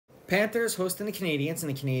Panthers hosting the Canadiens, and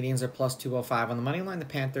the Canadiens are plus 205 on the money line. The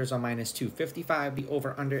Panthers are minus 255. The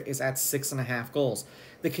over-under is at 6.5 goals.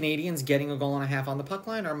 The Canadiens getting a goal and a half on the puck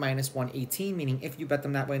line are minus 118, meaning if you bet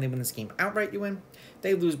them that way and they win this game outright, you win.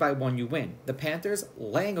 They lose by 1, you win. The Panthers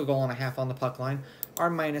laying a goal and a half on the puck line are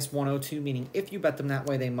minus 102, meaning if you bet them that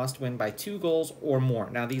way, they must win by 2 goals or more.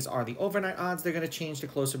 Now, these are the overnight odds. They're going to change the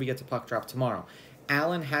closer we get to puck drop tomorrow.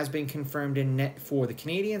 Allen has been confirmed in net for the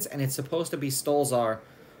Canadiens, and it's supposed to be Stolzar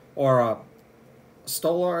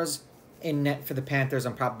Stolars in net for the Panthers.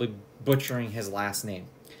 I'm probably butchering his last name.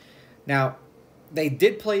 Now, they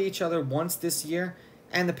did play each other once this year,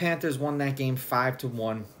 and the Panthers won that game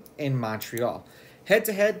 5-1 in Montreal.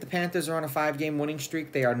 Head-to-head, the Panthers are on a 5-game winning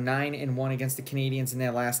streak. They are 9-1 against the Canadiens in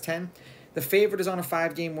their last 10. The favorite is on a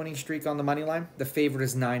 5-game winning streak on the money line. The favorite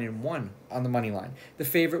is 9-1 on the money line. The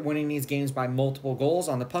favorite winning these games by multiple goals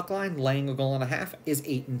on the puck line, laying a goal and a half, is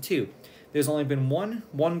 8-2. There's only been one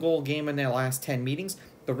one-goal game in their last 10 meetings.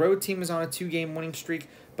 The road team is on a 2-game winning streak,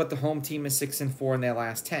 but the home team is 6-4 in their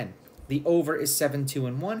last 10. The over is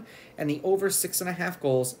 7-2-1, and the over 6.5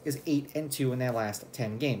 goals is 8-2 in their last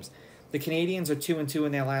 10 games. The Canadiens are 2-2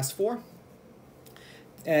 in their last 4.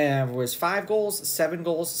 It was 5 goals, 7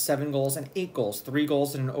 goals, 7 goals, and 8 goals. 3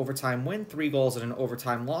 goals in an overtime win, 3 goals in an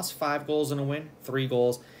overtime loss, 5 goals in a win, 3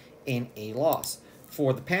 goals in a loss.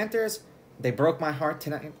 For the Panthers, they broke my heart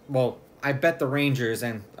tonight. Well, I bet the Rangers,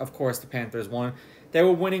 and of course the Panthers won. They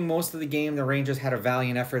were winning most of the game. The Rangers had a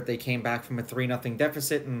valiant effort. They came back from a 3-0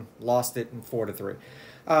 deficit and lost it in 4-3.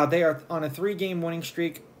 They are on a 3-game winning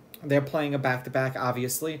streak. They're playing a back-to-back,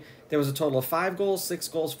 obviously. There was a total of 5 goals, 6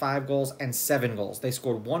 goals, 5 goals, and 7 goals. They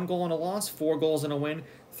scored 1 goal in a loss, 4 goals in a win,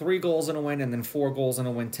 3 goals in a win, and then 4 goals in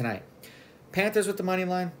a win tonight. Panthers with the money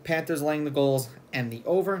line, Panthers laying the goals, and the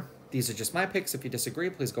over. These are just my picks. If you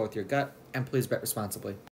disagree, please go with your gut, and please bet responsibly.